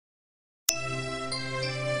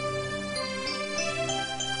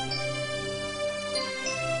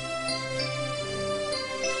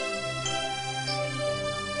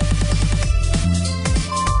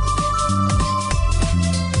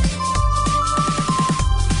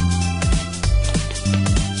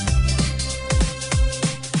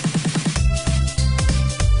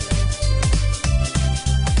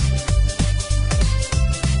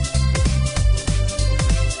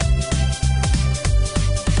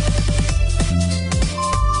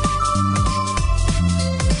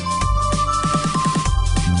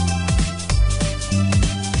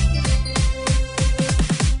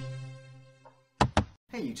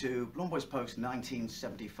Lawnboys post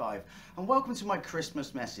 1975, and welcome to my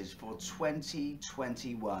Christmas message for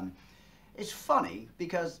 2021. It's funny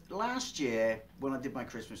because last year when I did my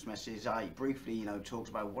Christmas message, I briefly, talked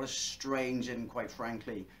about what a strange and quite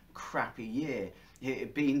frankly crappy year it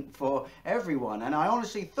had been for everyone. And I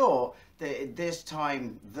honestly thought that at this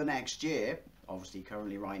time the next year, obviously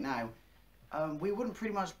currently right now, we wouldn't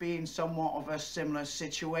pretty much be in somewhat of a similar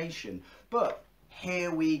situation. But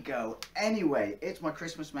here we go. Anyway, it's my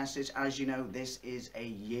Christmas message. As you know, this is a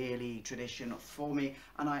yearly tradition for me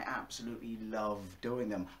and I absolutely love doing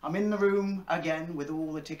them. I'm in the room again with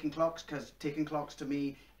all the ticking clocks, because ticking clocks to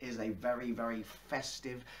me is a very, very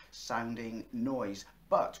festive sounding noise.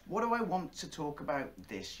 But what do I want to talk about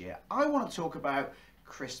this year? I want to talk about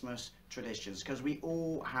Christmas traditions, because we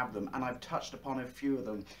all have them, and I've touched upon a few of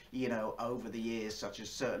them, over the years, such as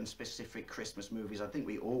certain specific Christmas movies. I think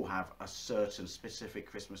we all have a certain specific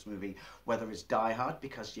Christmas movie, whether it's Die Hard,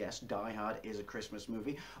 because yes, Die Hard is a Christmas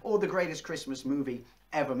movie, or the greatest Christmas movie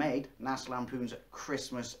ever made, National Lampoon's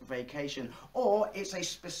Christmas Vacation, or it's a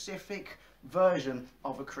specific version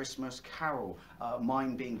of A Christmas Carol,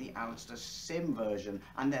 mine being the Alistair Sim version,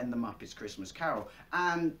 and then the Muppets Christmas Carol.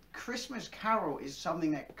 And Christmas Carol is something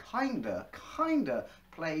that kinda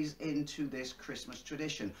plays into this Christmas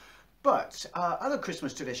tradition. But other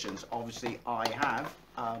Christmas traditions, obviously I have.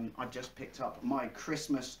 I've just picked up my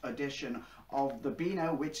Christmas edition of the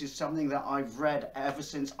Beano, which is something that I've read ever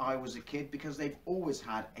since I was a kid, because they've always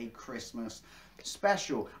had a Christmas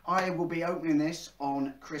special. I will be opening this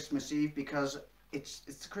on Christmas Eve because it's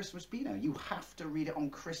the Christmas Beano. You have to read it on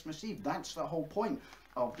Christmas Eve. That's the whole point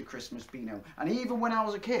of the Christmas Beano. And even when I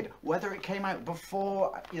was a kid, whether it came out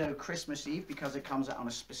before Christmas Eve, because it comes out on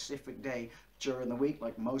a specific day during the week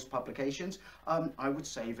like most publications, I would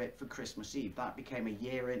save it for Christmas Eve. That became a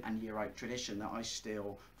year in and year out tradition that I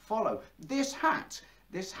still follow. This hat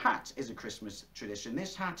is a Christmas tradition.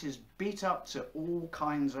 This hat is beat up to all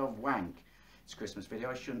kinds of wank. It's a Christmas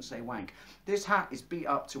video, I shouldn't say wank. This hat is beat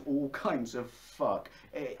up to all kinds of fuck.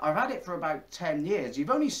 I've had it for about 10 years.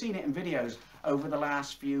 You've only seen it in videos over the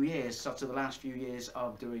last few years, such as the last few years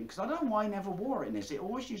of doing, because I don't know why I never wore it in this. It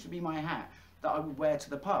always used to be my hat that I would wear to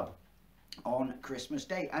the pub on Christmas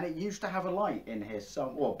Day, and it used to have a light in here,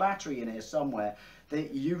 or battery in here somewhere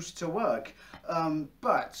that used to work. And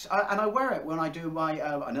I wear it when I do my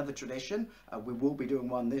another tradition. We will be doing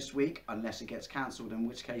one this week, unless it gets cancelled, in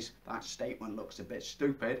which case that statement looks a bit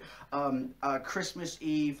stupid. Christmas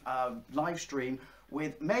Eve live stream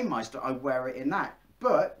with Mainmeister. I wear it in that.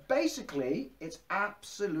 But basically, it's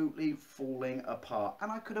absolutely falling apart, and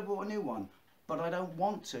I could have bought a new one. But I don't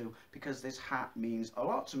want to, because this hat means a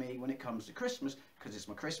lot to me when it comes to Christmas, because it's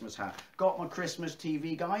my Christmas hat. Got my Christmas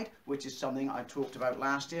TV guide, which is something I talked about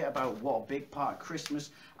last year, about what a big part of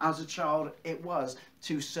Christmas as a child it was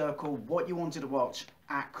to circle what you wanted to watch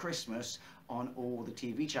at Christmas on all the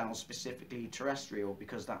TV channels, specifically terrestrial,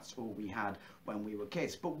 because that's all we had when we were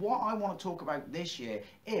kids. But what I want to talk about this year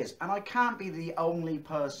is, and I can't be the only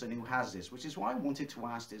person who has this, which is why I wanted to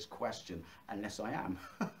ask this question, unless I am.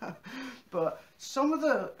 But some of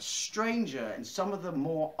the stranger and some of the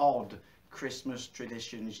more odd Christmas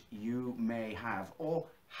traditions you may have or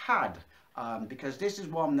had, because this is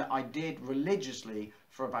one that I did religiously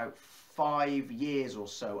for about 5 years or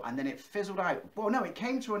so, and then it fizzled out. Well, no, it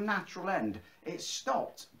came to a natural end. It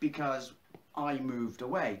stopped because I moved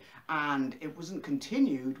away, and it wasn't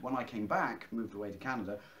continued when I came back, moved away to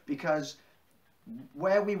Canada, because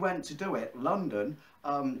where we went to do it, London,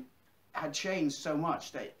 had changed so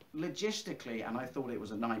much that logistically, and I thought it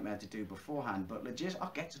was a nightmare to do beforehand, but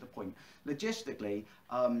I'll get to the point. Logistically,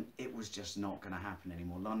 it was just not going to happen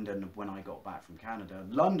anymore. London, when I got back from Canada,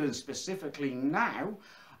 London specifically now,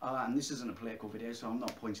 and this isn't a political video, so I'm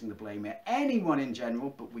not pointing the blame at anyone in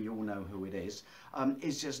general, but we all know who it is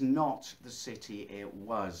just not the city it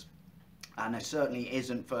was. And it certainly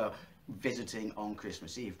isn't for visiting on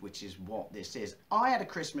Christmas Eve, which is what this is. I had a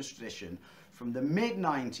Christmas tradition from the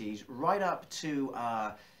mid-90s right up to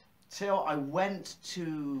till I went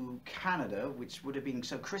to Canada, which would have been,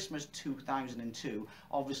 so Christmas 2002,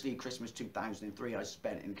 obviously Christmas 2003 I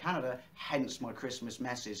spent in Canada, hence my Christmas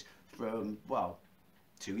message from, well,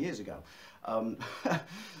 2 years ago.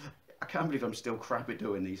 I can't believe I'm still crap at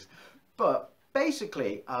doing these. But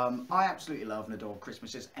basically, I absolutely love and adore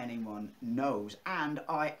Christmas, as anyone knows, and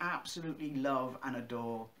I absolutely love and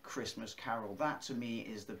adore Christmas Carol. That to me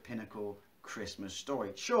is the pinnacle Christmas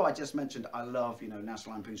story. Sure, I just mentioned I love,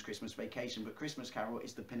 National Lampoon's Christmas Vacation, but Christmas Carol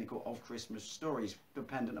is the pinnacle of Christmas stories,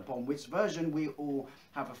 dependent upon which version we all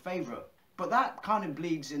have a favourite. But that kind of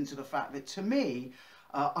bleeds into the fact that, to me,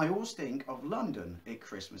 I always think of London at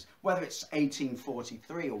Christmas, whether it's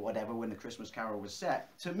 1843 or whatever when the Christmas Carol was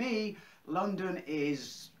set. To me, London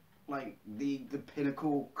is like the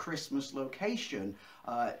pinnacle Christmas location,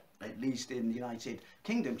 at least in the United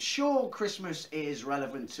Kingdom. Sure, Christmas is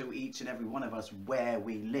relevant to each and every one of us where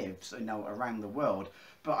we live, so around the world.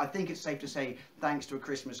 But I think it's safe to say, thanks to A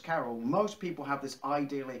Christmas Carol, most people have this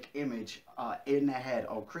idyllic image in their head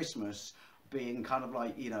of Christmas being kind of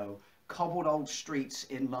like, cobbled old streets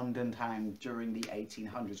in London town during the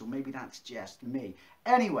 1800s, or maybe that's just me.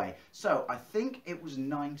 Anyway, so I think it was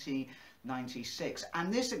 1996,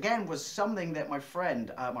 and this again was something that my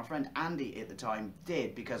friend Andy at the time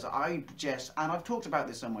did, because and I've talked about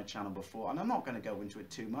this on my channel before, and I'm not going to go into it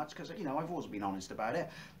too much because I've always been honest about it,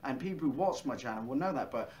 and people who watch my channel will know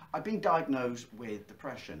that. But I've been diagnosed with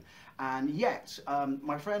depression, and yet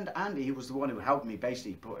my friend Andy, he was the one who helped me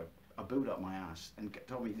basically put a boot up my ass and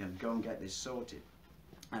told me, go and get this sorted.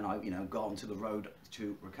 And I, got onto the road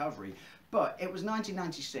to recovery. But it was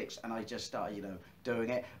 1996, and I just started, doing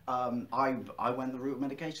it. I went the route of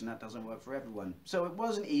medication. That doesn't work for everyone. So it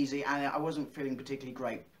wasn't easy, and I wasn't feeling particularly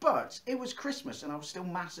great. But it was Christmas, and I was still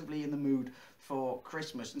massively in the mood for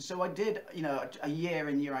Christmas. And so I did, a year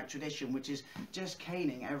in, year out tradition, which is just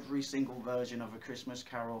caning every single version of A Christmas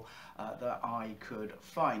Carol that I could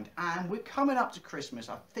find. And we're coming up to Christmas.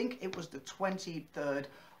 I think it was the 23rd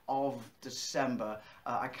of December.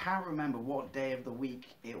 I can't remember what day of the week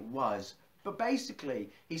it was, but basically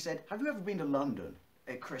he said, have you ever been to London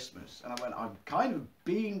at Christmas? And I went, I've kind of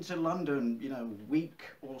been to London, a week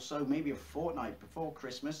or so, maybe a fortnight before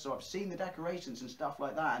Christmas, so I've seen the decorations and stuff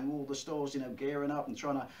like that, and all the stores, gearing up and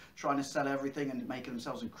trying to sell everything and making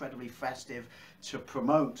themselves incredibly festive to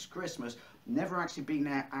promote Christmas. Never actually been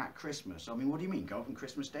there at Christmas. I mean, what do you mean, go on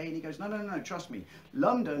Christmas Day? And he goes, no, trust me,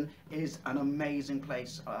 London is an amazing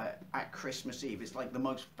place at Christmas Eve. It's like the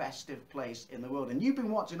most festive place in the world, and you've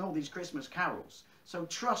been watching all these Christmas carols, so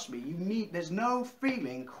trust me, there's no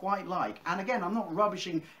feeling quite like, and again, I'm not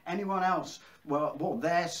rubbishing anyone else what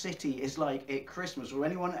their city is like at Christmas, or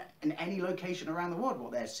anyone in any location around the world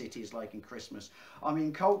what their city is like in Christmas. I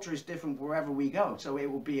mean, culture is different wherever we go, so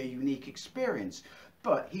it will be a unique experience.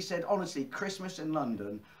 But he said, honestly, Christmas in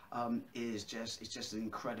London it's just an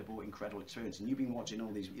incredible experience. And you've been watching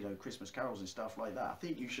all these, Christmas carols and stuff like that. I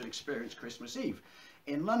think you should experience Christmas Eve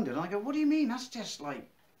in London. And I go, what do you mean? That's just like,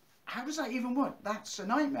 how does that even work? That's a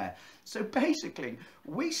nightmare. So basically,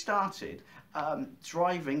 we started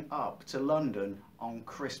driving up to London on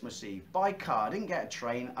Christmas Eve by car. I didn't get a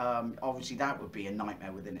train. Obviously, that would be a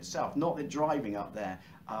nightmare within itself. Not that driving up there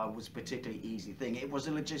was a particularly easy thing. It was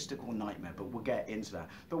a logistical nightmare, but we'll get into that.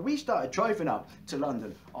 But we started driving up to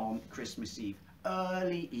London on Christmas Eve,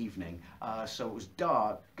 early evening. So it was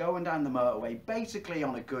dark, going down the motorway, basically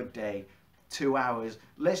on a good day, 2 hours,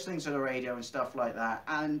 listening to the radio and stuff like that.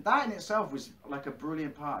 And that in itself was like a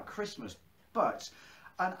brilliant part of Christmas. But,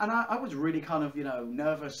 and I was really kind of,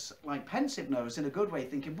 nervous, like pensive nervous in a good way,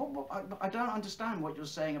 thinking, I don't understand what you're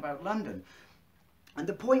saying about London. And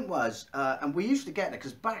the point was, and we used to get there,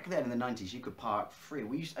 because back then in the 90s you could park free.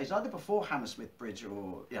 It's either before Hammersmith Bridge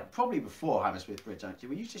or, probably before Hammersmith Bridge actually.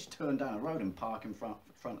 We used to just turn down a road and park in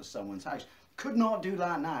front of someone's house. Could not do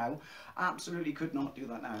that now. Absolutely could not do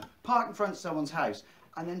that now. Park in front of someone's house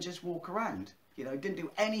and then just walk around. Didn't do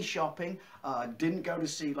any shopping, didn't go to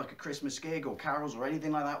see like a Christmas gig or carols or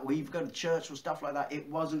anything like that, or even go to church or stuff like that. It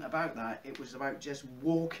wasn't about that. It was about just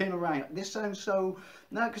walking around. This sounds so,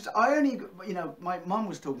 no, because I only, my mum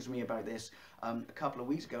was talking to me about this a couple of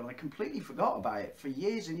weeks ago, and I completely forgot about it for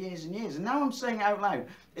years and years and years. And now I'm saying it out loud.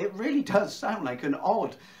 It really does sound like an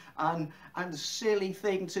odd and silly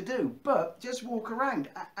thing to do, but just walk around.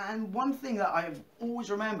 And one thing that I've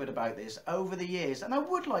always remembered about this over the years, and I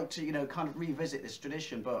would like to kind of revisit this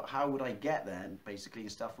tradition, but how would I get there, and basically,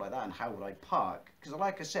 and stuff like that, and how would I park? Because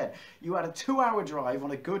like I said, you had a 2-hour drive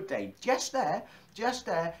on a good day, just there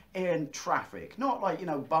in traffic, not like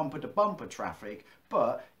bumper to bumper traffic,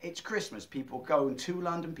 but it's Christmas, people going to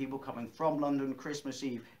London, people coming from London, Christmas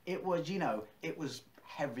Eve. It was it was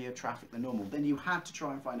heavier traffic than normal. Then you had to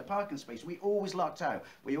try and find a parking space. We always lucked out.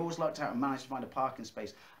 We always lucked out and managed to find a parking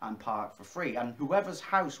space and park for free. And whoever's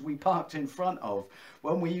house we parked in front of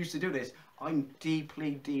when we used to do this, I'm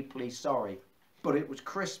deeply sorry. But it was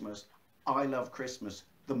Christmas. I love Christmas.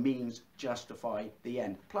 The means justify the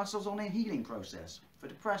end. Plus I was on a healing process for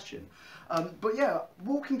depression. But yeah,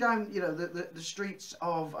 walking down the streets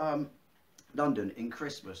of London in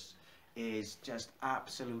Christmas is just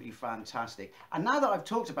absolutely fantastic. And now that I've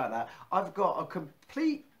talked about that, I've got a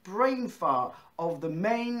complete brain fart of the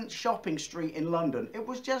main shopping street in London. It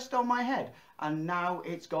was just on my head, and now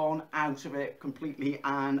it's gone out of it completely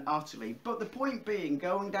and utterly. But the point being,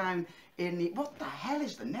 going down in the, what the hell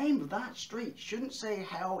is the name of that street? Shouldn't say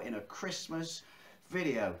hell in a Christmas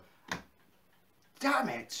video. Damn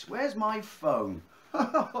it, where's my phone?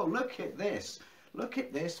 Oh, look at this. Look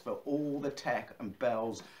at this for all the tech and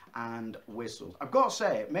bells and whistles. I've got to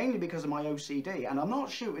say it, mainly because of my OCD, and I'm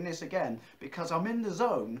not shooting this again because I'm in the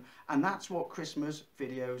zone, and that's what Christmas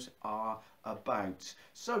videos are about.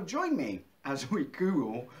 So join me as we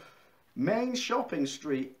Google main shopping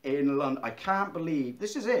street in London. I can't believe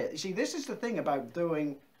this is it. You see, this is the thing about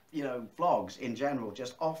doing, you know, vlogs in general,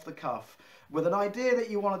 just off the cuff, with an idea that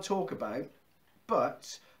you want to talk about,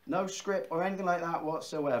 but no script or anything like that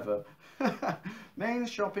whatsoever. Main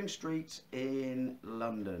shopping streets in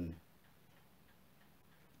London.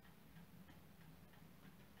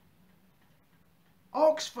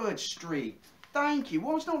 Oxford Street. Thank you.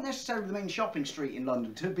 Well, it's not necessarily the main shopping street in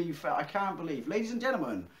London, to be fair. I can't believe. Ladies and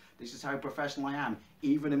gentlemen, this is how professional I am,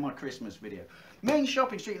 even in my Christmas video. Main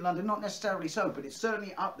shopping street in London, not necessarily so, but it's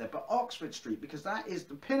certainly up there. But Oxford Street, because that is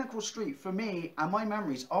the pinnacle street for me and my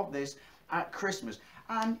memories of this at Christmas.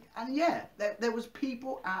 And yeah, there was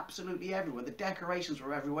people absolutely everywhere. The decorations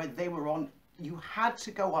were everywhere. They were on. You had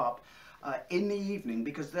to go up in the evening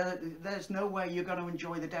because there's no way you're going to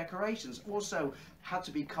enjoy the decorations. Also, had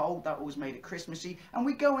to be cold. That always made it Christmassy. And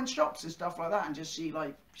we go in shops and stuff like that and just see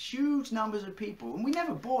like huge numbers of people. And we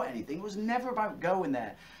never bought anything. It was never about going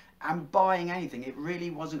there and buying anything. It really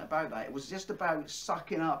wasn't about that. It was just about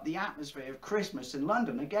sucking up the atmosphere of Christmas in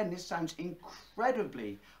London. Again, this sounds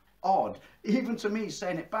incredibly odd, even to me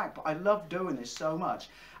saying it back, but I love doing this so much.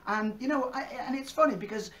 And you know, and it's funny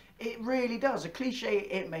because it really does, a cliche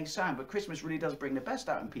it may sound, but Christmas really does bring the best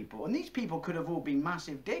out in people. And these people could have all been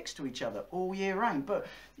massive dicks to each other all year round, but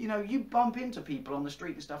you know, you bump into people on the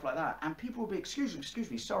street and stuff like that, and people will be, excuse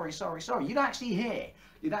me, sorry. You'd actually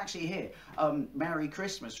hear Merry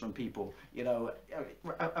Christmas from people, you know,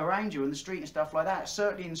 around you in the street and stuff like that,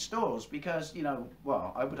 certainly in stores, because, you know,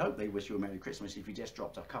 well, I would hope they wish you a Merry Christmas if you just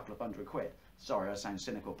dropped a couple of £100. Sorry, I sound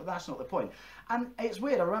cynical, but that's not the point. And it's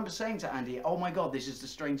weird, I remember saying to Andy, oh my God, this is the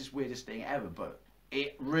strangest, weirdest thing ever, but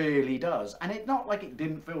it really does. And it's not like it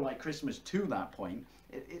didn't feel like Christmas to that point,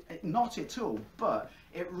 not at all, but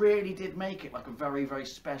it really did make it like a very, very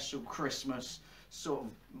special Christmas sort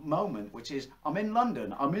of moment, which is, I'm in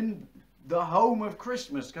London, I'm in the home of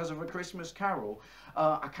Christmas because of A Christmas Carol.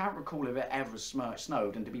 I can't recall if it ever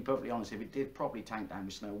snowed, and to be perfectly honest, if it did probably tank down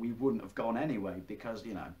with snow, we wouldn't have gone anyway, because,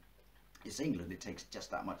 you know, it's England, it takes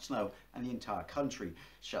just that much snow and the entire country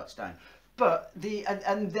shuts down. But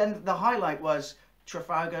and then the highlight was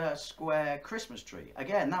Trafalgar Square Christmas tree.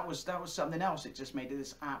 Again, that was something else. It just made it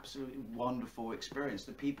this absolutely wonderful experience.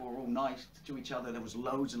 The people were all nice to each other. There was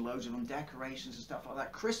loads and loads of them, decorations and stuff like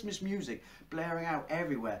that. Christmas music blaring out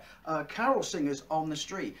everywhere. Carol singers on the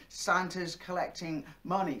street. Santa's collecting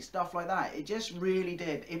money, stuff like that. It just really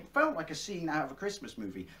did. It felt like a scene out of a Christmas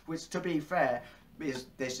movie, which, to be fair,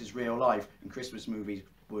 this is real life, and Christmas movies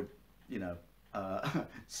would, you know,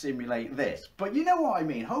 simulate this. But you know what I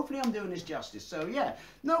mean. Hopefully I'm doing this justice. So yeah,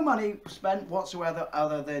 no money spent whatsoever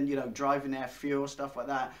other than, you know, driving there, fuel, stuff like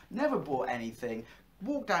that. Never bought anything.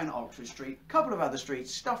 Walked down Oxford Street, couple of other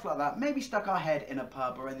streets, stuff like that. Maybe stuck our head in a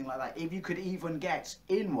pub or anything like that, if you could even get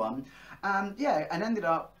in one. Yeah, and ended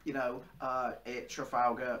up, you know, at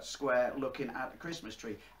Trafalgar Square looking at the Christmas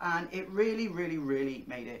tree. And it really, really, really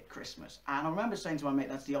made it Christmas. And I remember saying to my mate,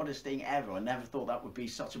 that's the oddest thing ever. I never thought that would be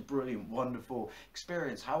such a brilliant, wonderful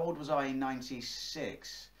experience. How old was I in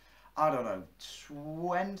 '96? I don't know,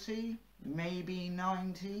 20, maybe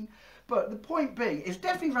 19. But the point being, it's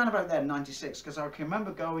definitely around about there in '96, because I can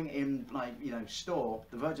remember going in, like, you know, store,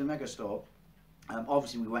 the Virgin Mega store.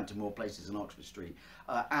 Obviously we went to more places in Oxford Street,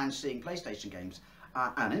 and seeing PlayStation games,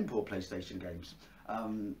 and import PlayStation games.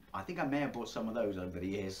 I think I may have bought some of those over the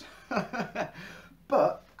years.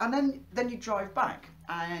 But, and then you drive back,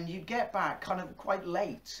 and you get back kind of quite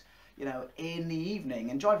late, you know, in the evening,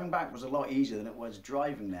 and driving back was a lot easier than it was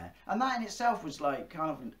driving there. And that in itself was like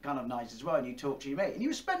kind of nice as well. And you talk to your mate, and you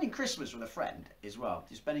were spending Christmas with a friend as well.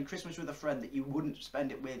 You're spending Christmas with a friend that you wouldn't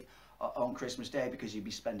spend it with on Christmas Day, because you'd be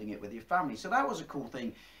spending it with your family. So that was a cool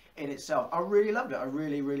thing in itself. I really loved it. I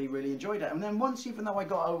really, really, really enjoyed it. And then once, even though I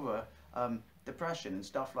got over depression and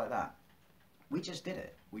stuff like that, we just did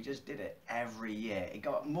it. We just did it every year. It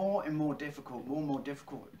got more and more difficult, more and more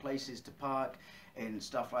difficult places to park and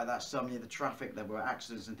stuff like that. Some of the traffic, there were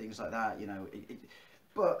accidents and things like that, you know.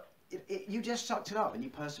 But you just sucked it up and you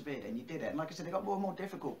persevered and you did it. And like I said, it got more and more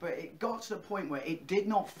difficult, but it got to the point where it did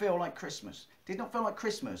not feel like Christmas. It did not feel like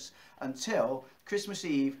Christmas until Christmas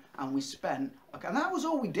Eve, and we spent, and that was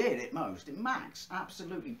all we did at most, at max,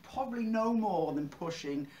 absolutely, probably no more than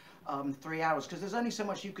pushing 3 hours, because there's only so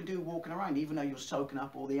much you can do walking around, even though you're soaking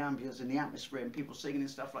up all the ambience and the atmosphere and people singing and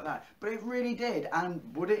stuff like that. But it really did. And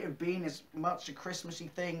would it have been as much a Christmassy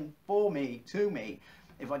thing for me, to me,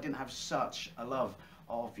 if I didn't have such a love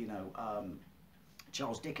of, you know,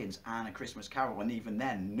 Charles Dickens and A Christmas Carol, and even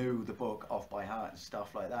then knew the book off by heart and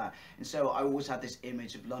stuff like that. And so I always had this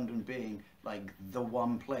image of London being like the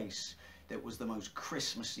one place that was the most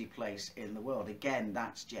Christmassy place in the world. Again,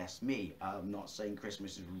 that's just me. I'm not saying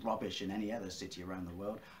Christmas is rubbish in any other city around the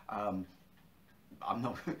world. I'm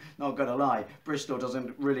not gonna lie, Bristol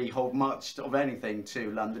doesn't really hold much of anything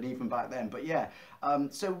to London, even back then. But yeah,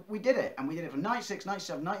 so we did it, and we did it from 96,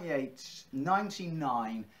 97, 98,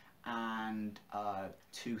 99, and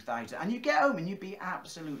 2000. And you'd get home and you'd be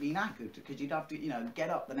absolutely knackered, because you'd have to, you know,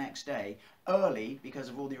 get up the next day early because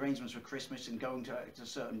of all the arrangements for Christmas and going to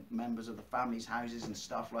certain members of the family's houses and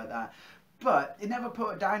stuff like that. But it never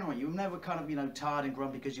put a down on you. You were never kind of, you know, tired and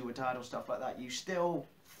grumpy because you were tired or stuff like that. You still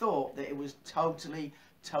thought that it was totally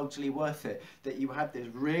worth it, that you had this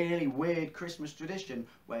really weird Christmas tradition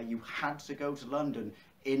where you had to go to London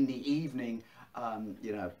in the evening,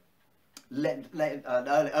 you know,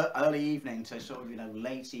 early evening to sort of, you know,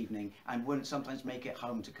 late evening, and wouldn't sometimes make it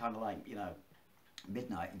home to kind of like, you know,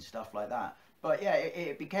 midnight and stuff like that. But yeah,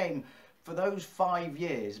 it became, for those 5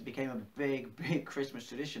 years, it became a big Christmas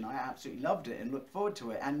tradition. I absolutely loved it and looked forward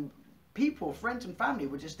to it. And people, friends and family,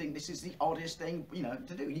 would just think this is the oddest thing, you know,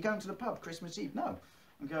 to do. You going to the pub Christmas Eve? No,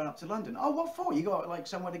 I'm going up to London. Oh, what for? You got like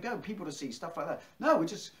somewhere to go, people to see, stuff like that. No, we're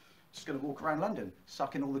just going to walk around London,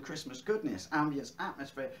 suck in all the Christmas goodness, ambience,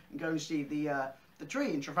 atmosphere, and go and see the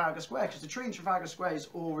tree in Trafalgar Square, because the tree in Trafalgar Square is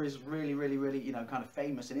always really, you know, kind of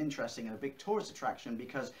famous and interesting and a big tourist attraction,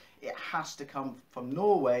 because it has to come from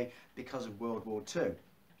Norway because of World War II.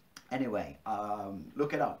 Anyway,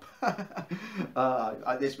 look it up.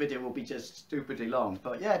 This video will be just stupidly long,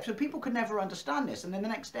 but yeah, so people could never understand this, and then the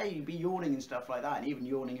next day you'd be yawning and stuff like that, and even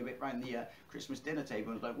yawning a bit around the Christmas dinner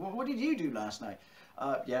table. It's like, well, what did you do last night?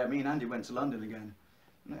 Yeah, me and Andy went to London again.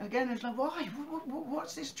 And again, it's like, why?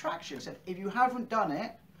 What's this attraction? I said, if you haven't done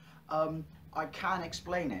it, I can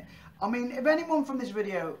explain it. I mean, if anyone from this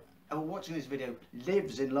video, or watching this video,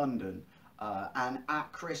 lives in London, and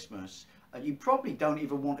at Christmas, you probably don't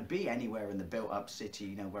even want to be anywhere in the built-up city,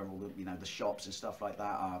 you know, where all the, you know, the shops and stuff like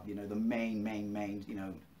that are, you know, the main, you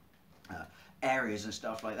know, areas and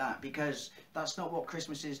stuff like that, because that's not what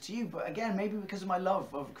Christmas is to you. But again, maybe because of my love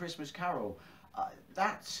of A Christmas Carol,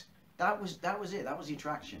 that was it. That was the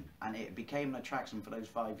attraction, and it became an attraction for those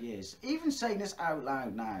 5 years. Even saying this out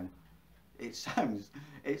loud now, it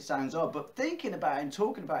sounds odd, but thinking about it and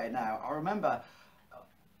talking about it now, I remember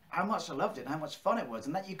how much I loved it and how much fun it was,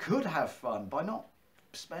 and that you could have fun by not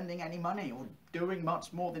spending any money or doing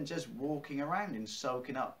much more than just walking around and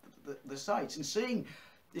soaking up the sights and seeing,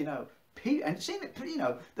 you know, and seeing, you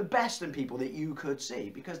know, the best in people that you could see,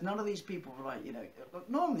 because none of these people were like, you know,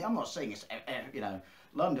 normally, I'm not saying it's, you know,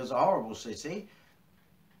 London's a horrible city,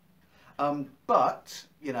 but,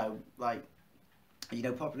 you know, like, you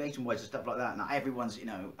know, population-wise and stuff like that, not everyone's, you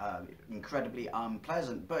know, incredibly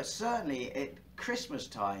unpleasant, but certainly at Christmas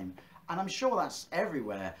time, and I'm sure that's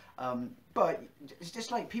everywhere, but it's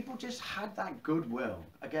just like people just had that goodwill.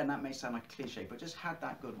 Again, that may sound like a cliche, but just had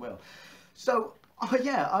that goodwill. So,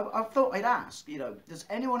 yeah, I thought I'd ask, you know, does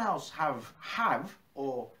anyone else have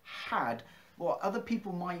or had what other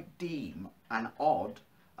people might deem an odd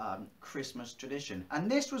Christmas tradition? And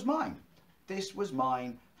this was mine. This was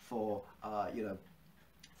mine for, you know,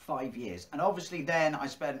 5 years. And obviously then I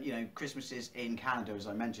spent, you know, Christmases in Canada, as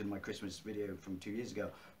I mentioned in my Christmas video from 2 years ago.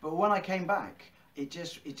 But when I came back, it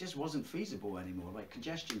just wasn't feasible anymore, like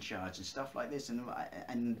congestion charge and stuff like this,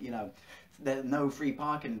 and you know, the no free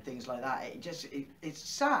parking and things like that. It's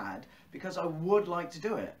sad, because I would like to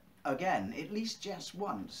do it again, at least just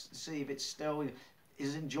once, to see if it still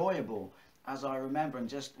is enjoyable as I remember, and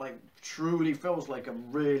just like truly feels like a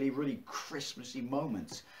really Christmassy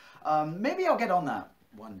moment. Maybe I'll get on that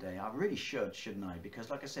one day. I really should, shouldn't I? Because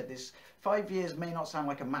like I said, this 5 years may not sound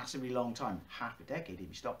like a massively long time, half a decade if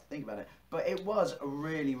you stop to think about it, but it was a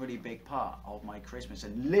really big part of my Christmas,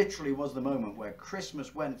 and literally was the moment where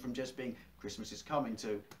Christmas went from just being Christmas is coming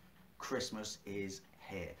to Christmas is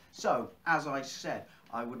here. So, as I said,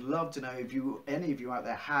 I would love to know if any of you out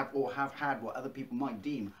there have or have had what other people might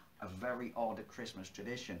deem a very odd Christmas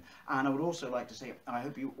tradition. And I would also like to say, I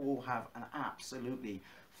hope you all have an absolutely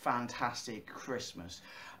fantastic Christmas,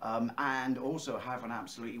 and also have an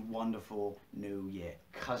absolutely wonderful New Year,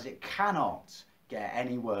 because it cannot get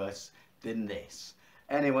any worse than this.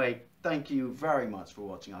 Anyway, thank you very much for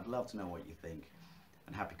watching. I'd love to know what you think,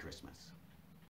 and happy Christmas.